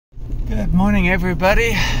Good morning,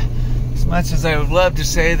 everybody. As much as I would love to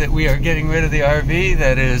say that we are getting rid of the RV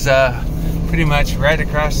that is pretty much right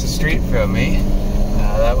across the street from me,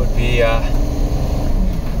 that would be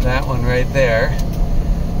that one right there.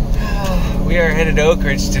 We are headed to Oak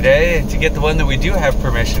Ridge today to get the one that we do have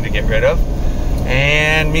permission to get rid of.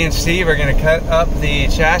 And me and Steve are going to cut up the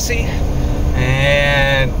chassis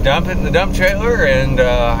and dump it in the dump trailer, and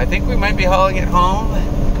I think we might be hauling it home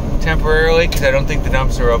temporarily because I don't think the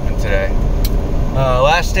dumps are open today.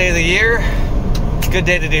 Last day of the year, good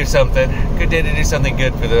day to do something. Good day to do something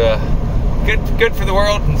good for the good for the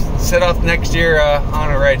world and set off next year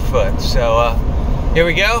on a right foot. So here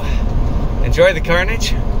we go. Enjoy the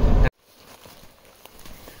carnage.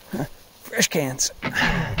 Fresh cans.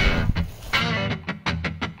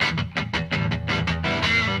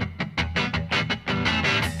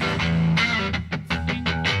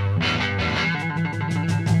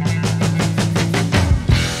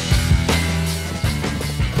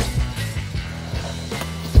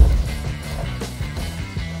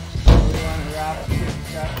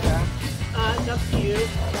 It's up to you.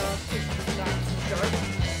 It's not sharp.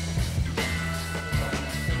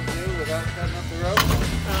 Without cutting up the rope?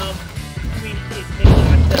 I mean, it may not,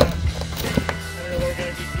 I don't know what we're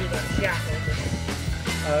going to do about shackle, but...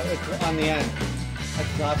 It's on the end.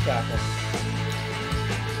 That's not shackle.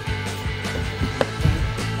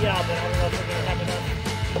 Yeah, but I don't know if we're going to have enough.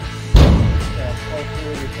 Yeah,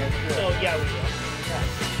 hopefully we can do it. So, yeah, we will.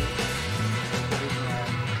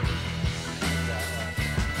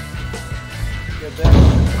 Good there.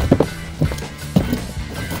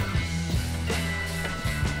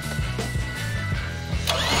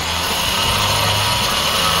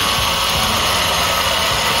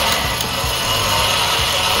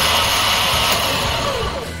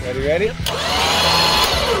 Ready? Yep.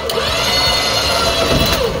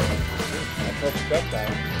 I pushed up that.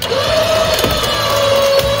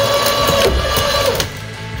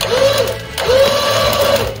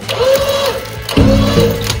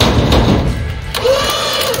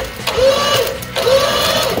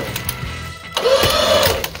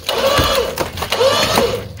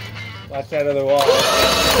 Watch out of the wall.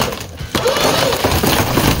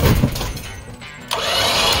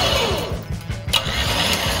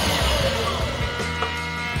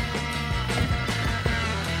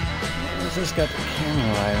 Just got the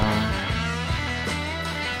camera light on.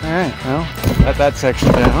 Alright, well, got that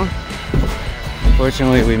section down.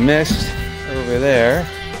 Unfortunately, we missed over there.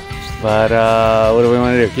 But what do we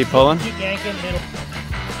want to do? Keep pulling? Keep yanking, middle.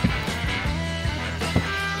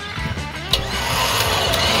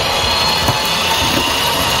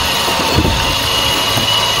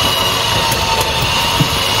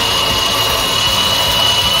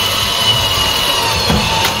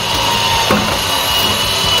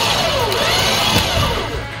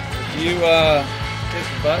 You hit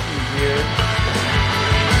the button here.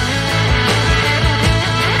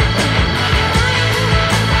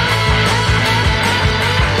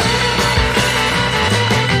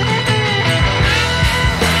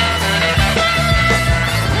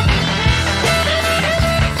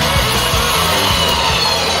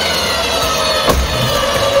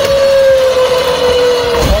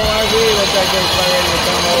 The whole RV looks like it's about ready to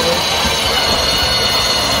come over.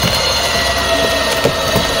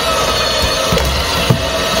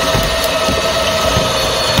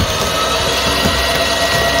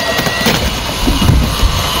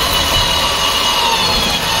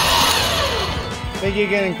 Think you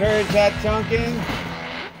can encourage that chunking?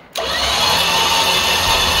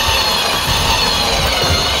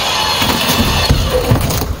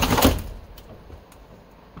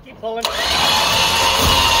 Keep pulling.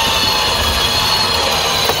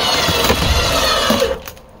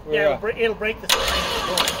 Yeah, it'll break the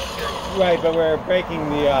spine. Right, but we're breaking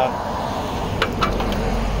the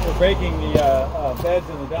beds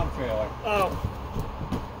in the dump trailer. Oh.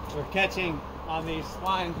 We're catching on these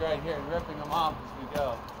lines right here and ripping them off as we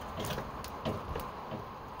go.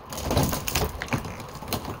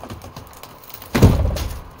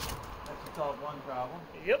 That should solve one problem.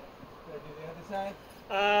 Yep. Should I do the other side?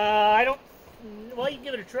 I don't... Well, you can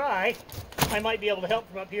give it a try. I might be able to help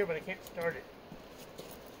from up here, but I can't start it.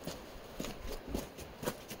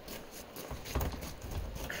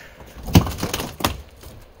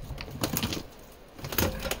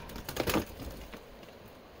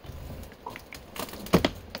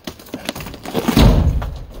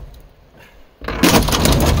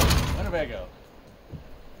 Winnebago.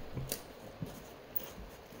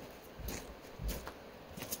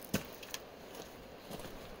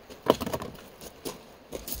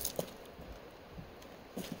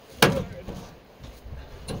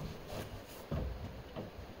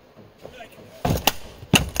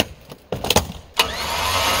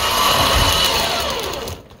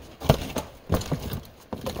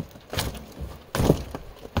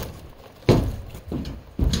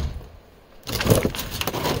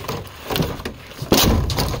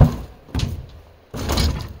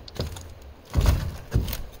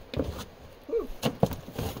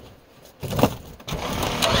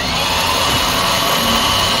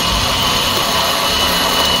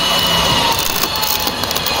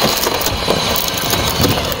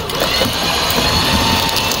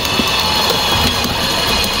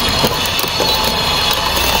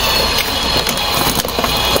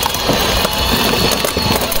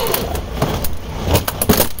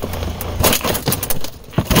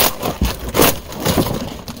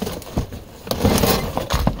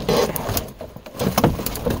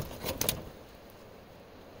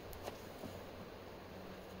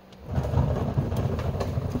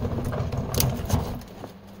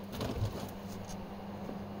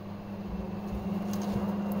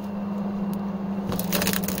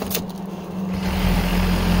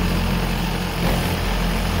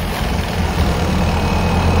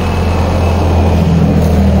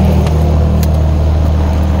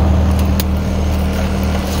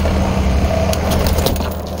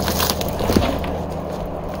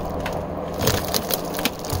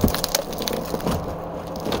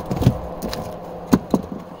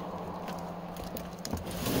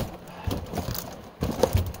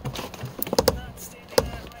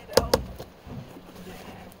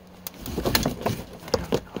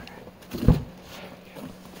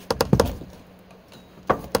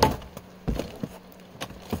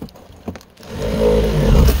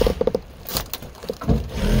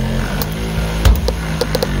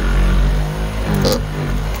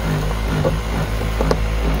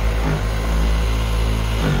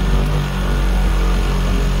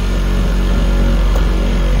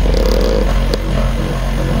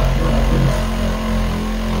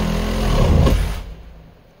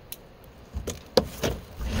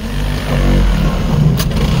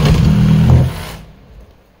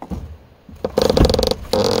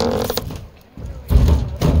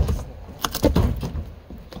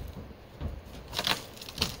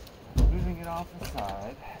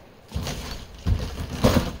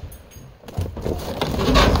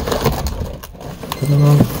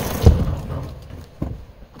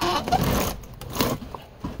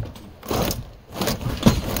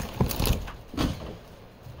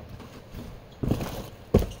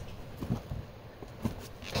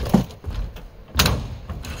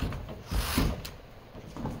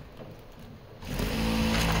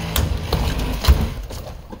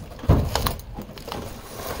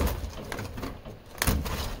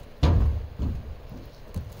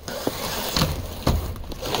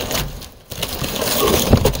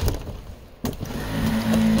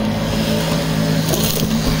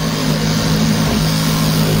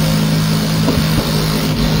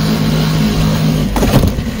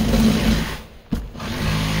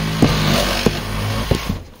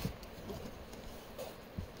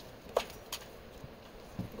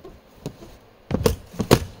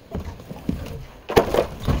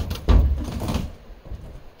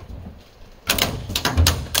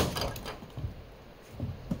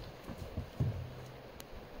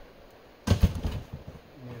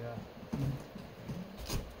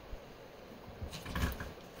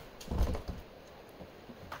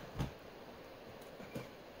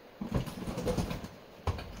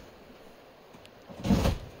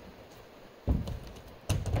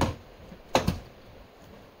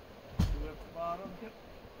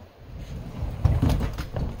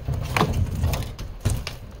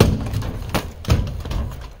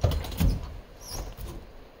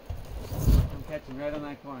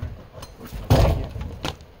 my corner. Thank you.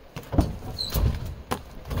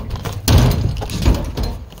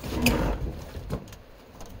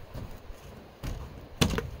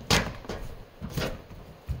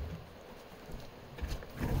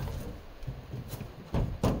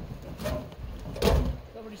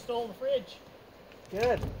 Somebody stole the fridge.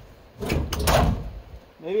 Good.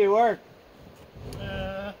 Maybe it worked.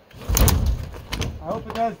 I hope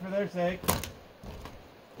it does for their sake.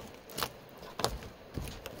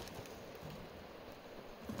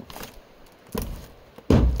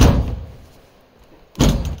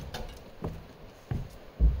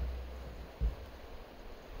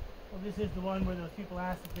 Well, this is the one where those people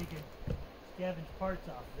asked if they could scavenge parts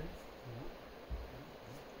off of it.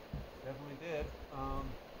 Definitely did.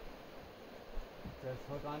 Just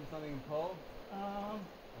hook onto something and pull?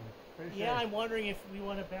 Pretty Yeah, sure I'm wondering if we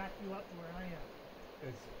want to back you up to where I am.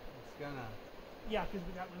 it's gonna Yeah, because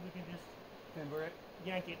that way we can just timber it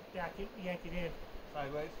yank it in.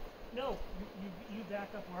 sideways. No, you back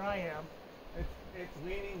up where I am. It's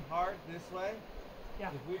leaning hard this way. Yeah.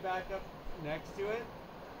 If we back up next to it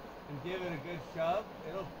and give it a good shove,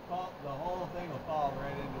 it'll fall. The whole thing will fall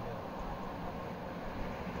right into the.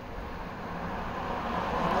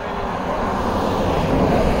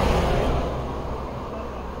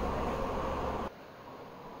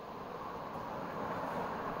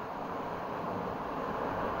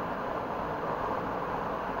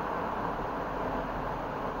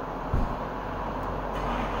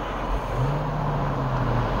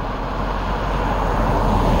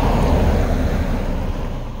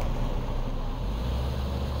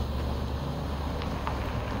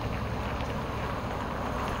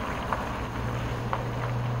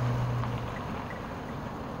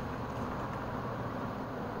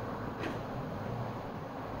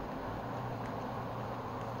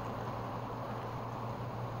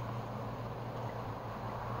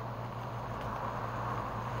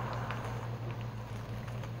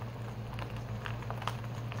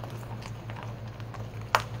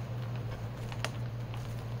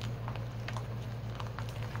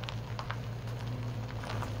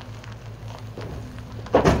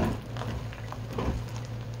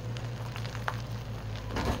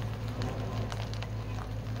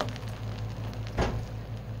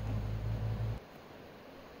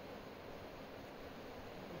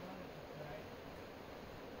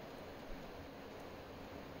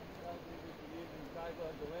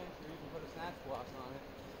 The winch, or you can put a snatch block on it,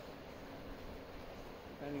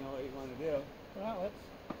 depending on what you want to do. Well, let's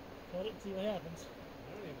cut it and see what happens.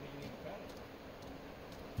 I don't even think you need to cut it.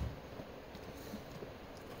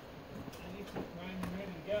 I need some prime and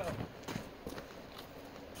ready to go.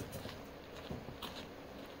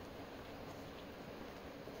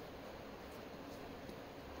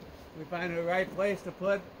 We find the right place to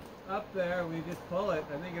put up there, we just pull it.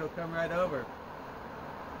 I think it'll come right over.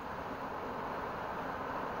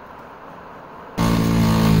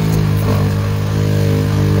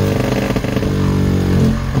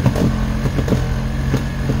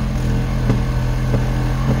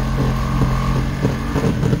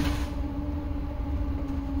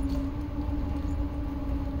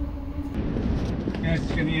 I'm just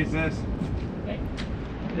gonna use this. Okay.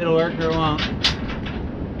 It'll work or it won't.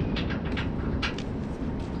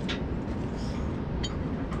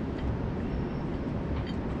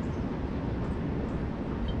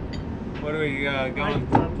 What are we going? I'm going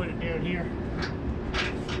to put it down here.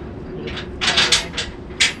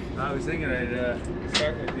 I was thinking I'd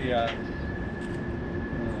start with the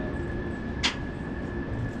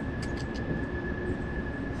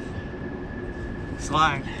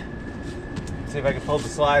slide. See if I can pull the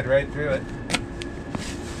slide right through it.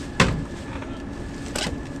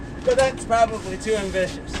 But that's probably too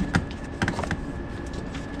ambitious.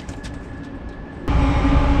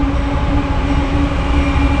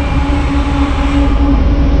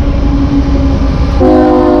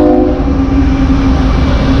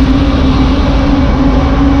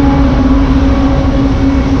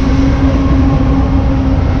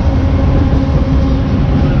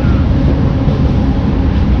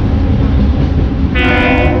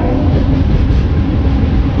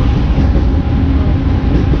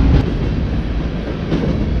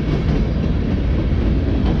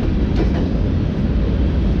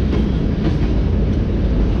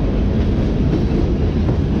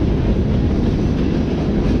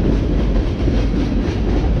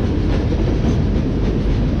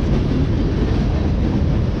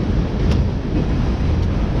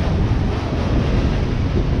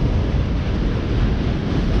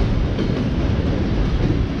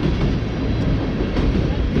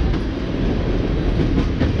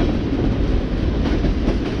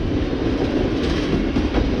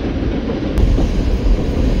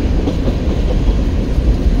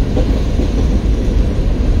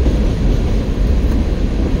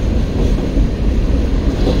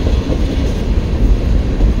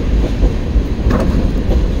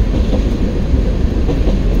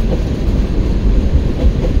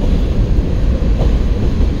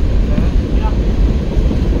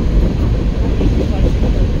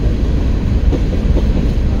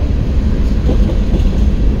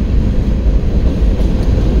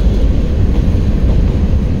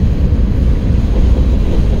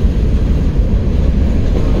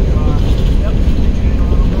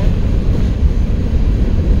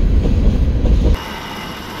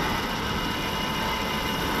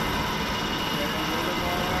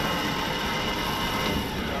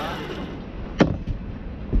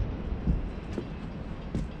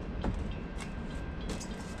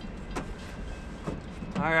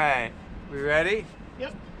 All right, we ready?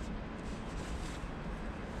 Yep.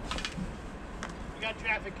 We got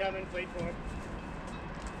traffic coming, wait for it.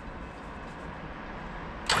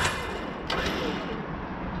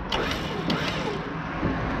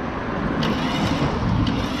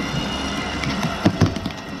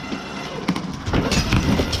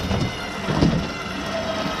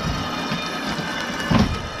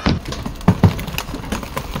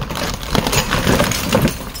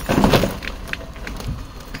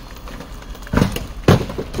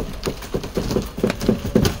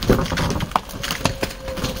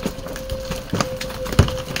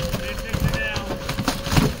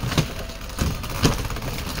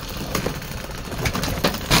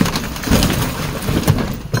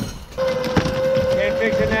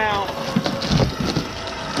 Fix it now.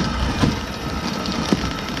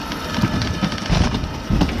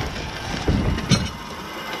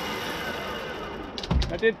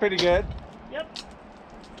 That did pretty good. Yep.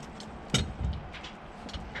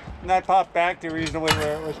 And that popped back to reasonably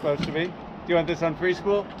where it was supposed to be. Do you want this on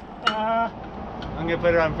preschool? I'm gonna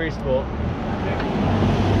put it on preschool.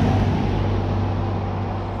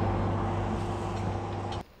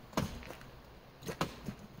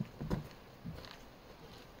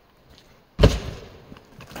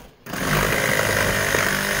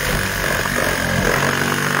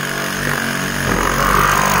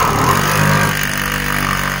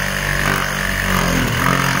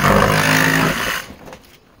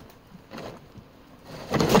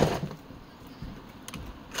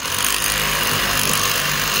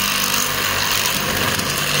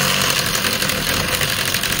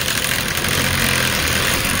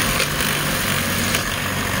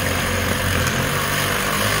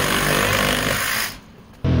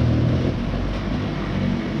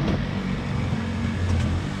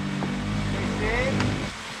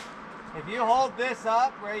 If you hold this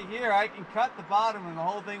up right here, I can cut the bottom and the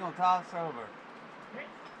whole thing will toss over.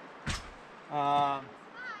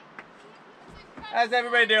 How's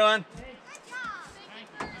everybody doing? Good job. Thank you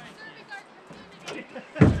for serving our community.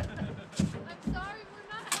 I'm sorry we're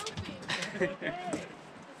not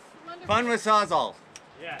helping. Fun with Sawzalls.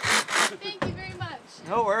 Yeah. Thank you very much.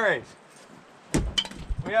 No worries.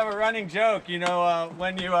 We have a running joke, you know,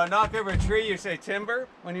 when you knock over a tree, you say timber.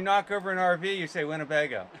 When you knock over an RV, you say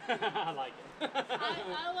Winnebago. I like it.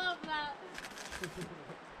 I love that.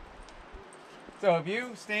 So if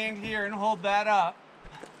you stand here and hold that up,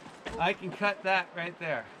 I can cut that right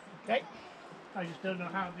there. Okay. I just don't know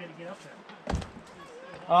how I'm going to get up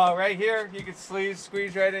there. Right here, you can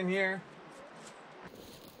squeeze right in here.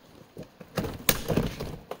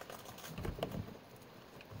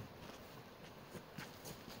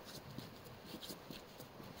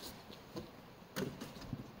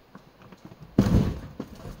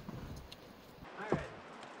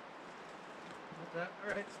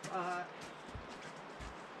 Right spot.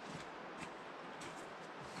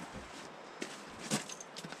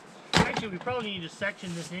 Actually, we probably need to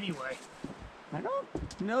section this anyway. I don't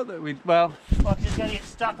know that we, well, Just gotta get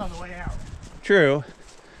stuck on the way out. True,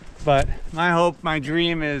 but my hope, my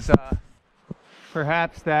dream is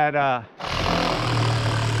perhaps that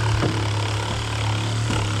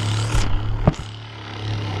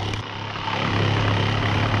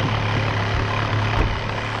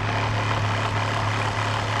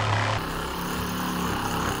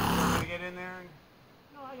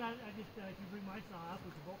If you bring my saw up,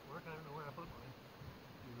 we can both work. I don't know where I put mine.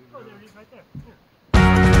 Oh, there it is right there. Here.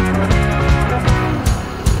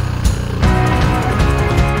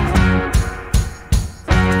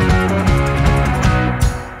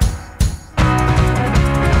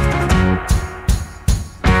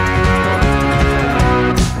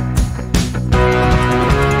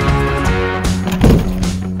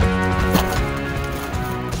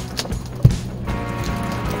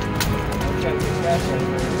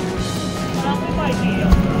 We might be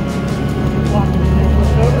walking in and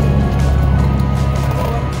flip over.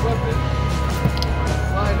 flip it,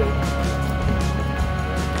 slide it.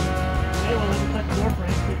 Okay, well, let me cut the door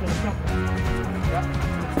frame so you can jump. Yeah.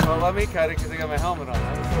 Well, let me cut it because I got my helmet on.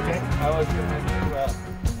 Okay. I was going to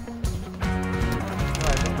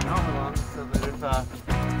I put my helmet on so that if for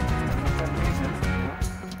some reason,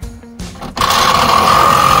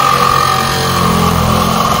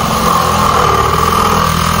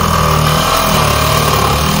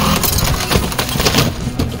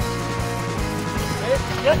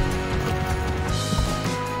 Yep.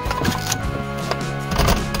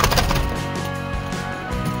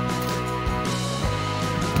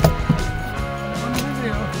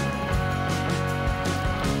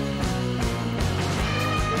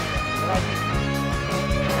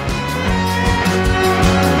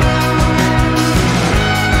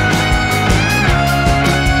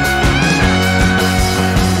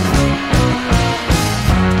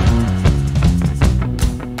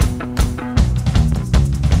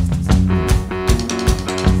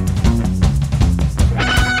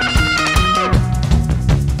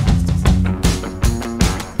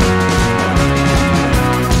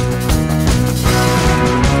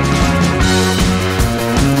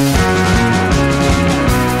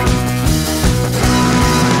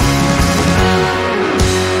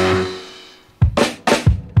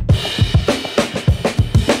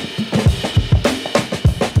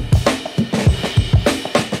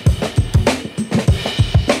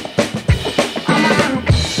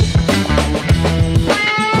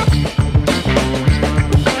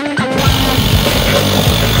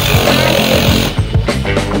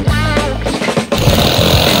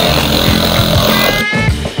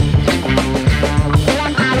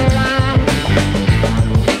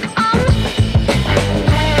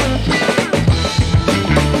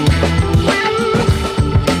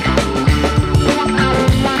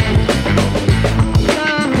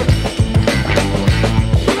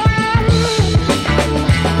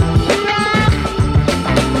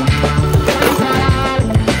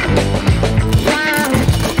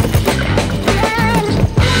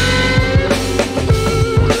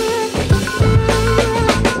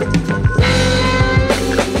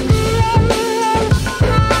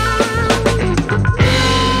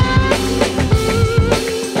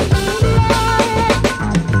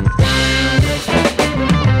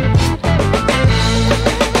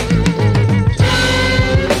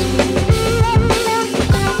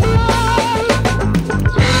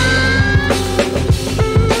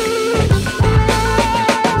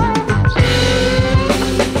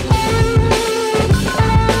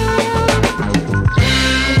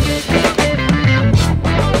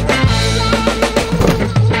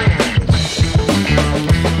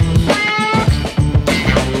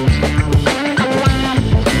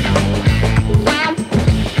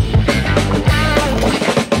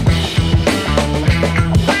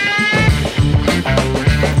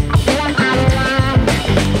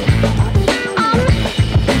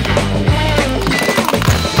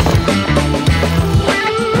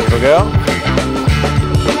 we go.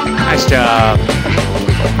 Nice job.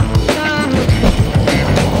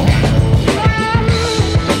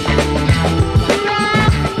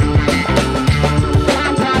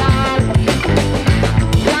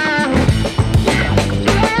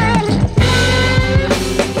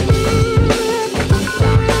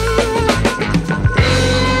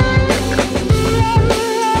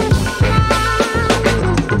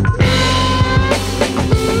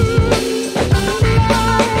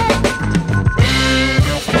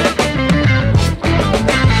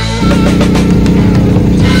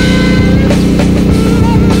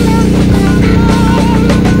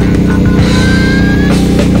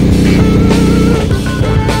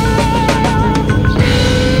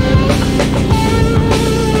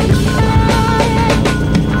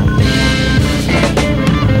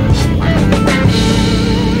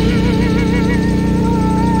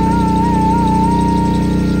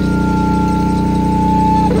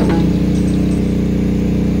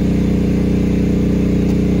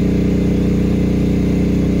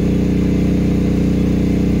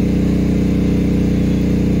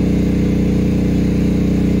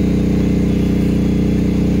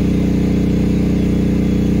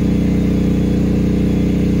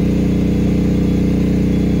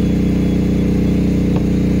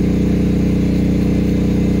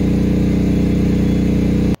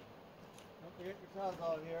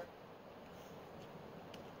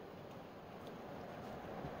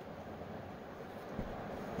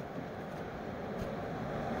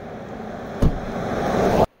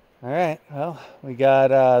 Alright, well, we got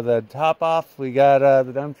the top off, we got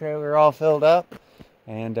the dump trailer all filled up,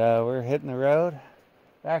 and we're hitting the road.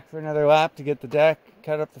 Back for another lap to get the deck,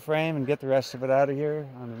 cut up the frame, and get the rest of it out of here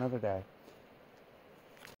on another day.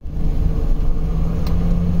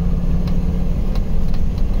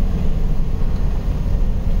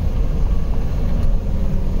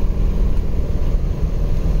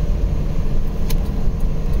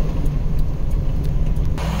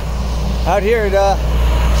 Out here at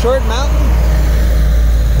Short Mountain,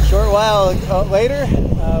 a short while later,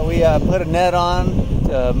 we put a net on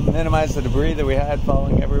to minimize the debris that we had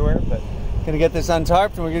falling everywhere, but gonna get this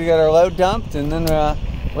untarped and we're gonna get our load dumped, and then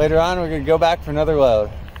later on we're gonna go back for another load.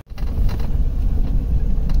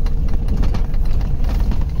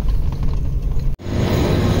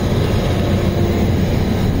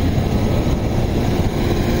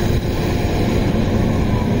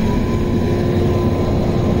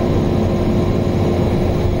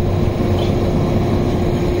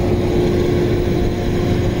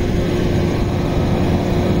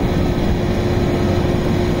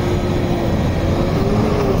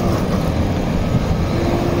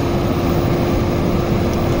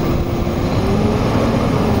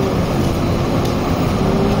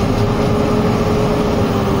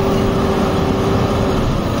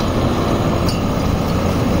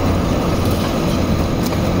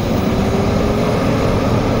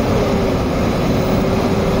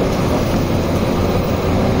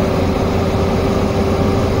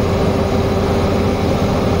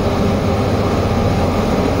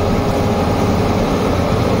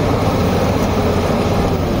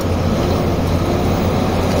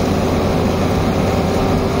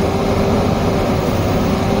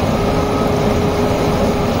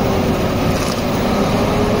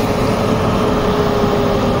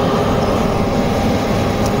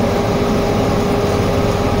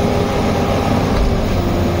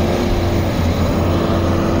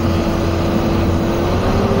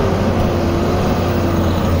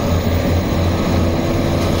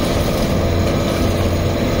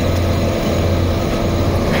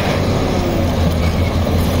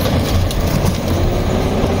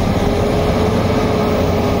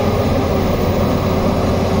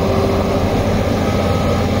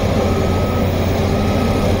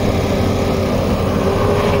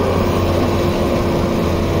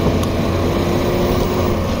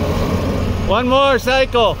 One more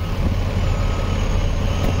cycle.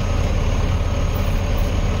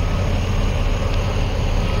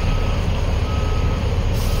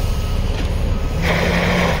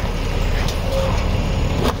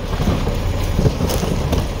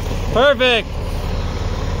 Perfect.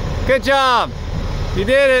 Good job. You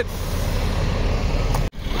did it.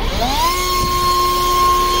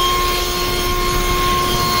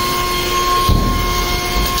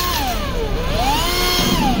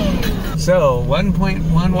 So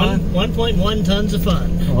 1.1 tons of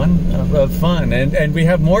fun. Of fun, and we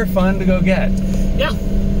have more fun to go get. Yeah.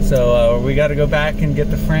 So we got to go back and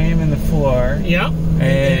get the frame and the floor. Yep.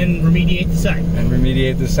 And remediate the site. And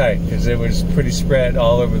remediate the site because it was pretty spread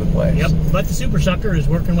all over the place. Yep. But the super sucker is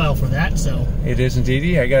working well for that. So it is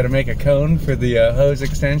indeed. I got to make a cone for the hose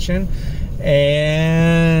extension.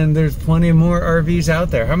 And there's plenty more RVs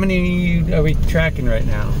out there. How many are we tracking right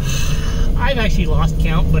now? I've actually lost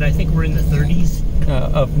count, but I think we're in the 30s.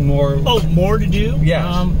 Of more. Oh, more to do?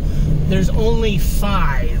 Yeah. There's only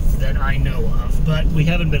 5 that I know of, but we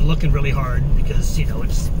haven't been looking really hard because, you know,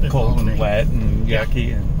 it's been cold and wet and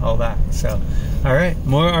yucky and all that. So, all right,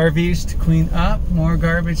 more RVs to clean up, more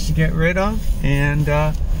garbage to get rid of, and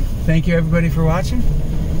thank you everybody for watching.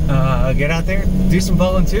 Get out there, do some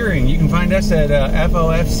volunteering. You can find us at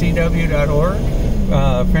fofcw.org,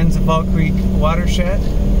 Friends of Fall Creek Watershed.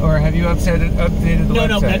 Or have you updated the website?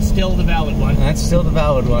 No, that's still the valid one. That's still the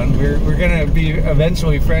valid one. We're going to be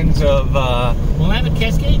eventually friends of... Willamette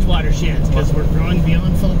Cascades watersheds because we're growing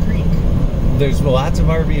beyond Fall Creek. There's lots of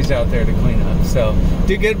RVs out there to clean up. So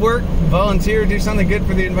do good work, volunteer, do something good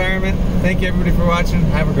for the environment. Thank you everybody for watching.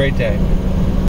 Have a great day.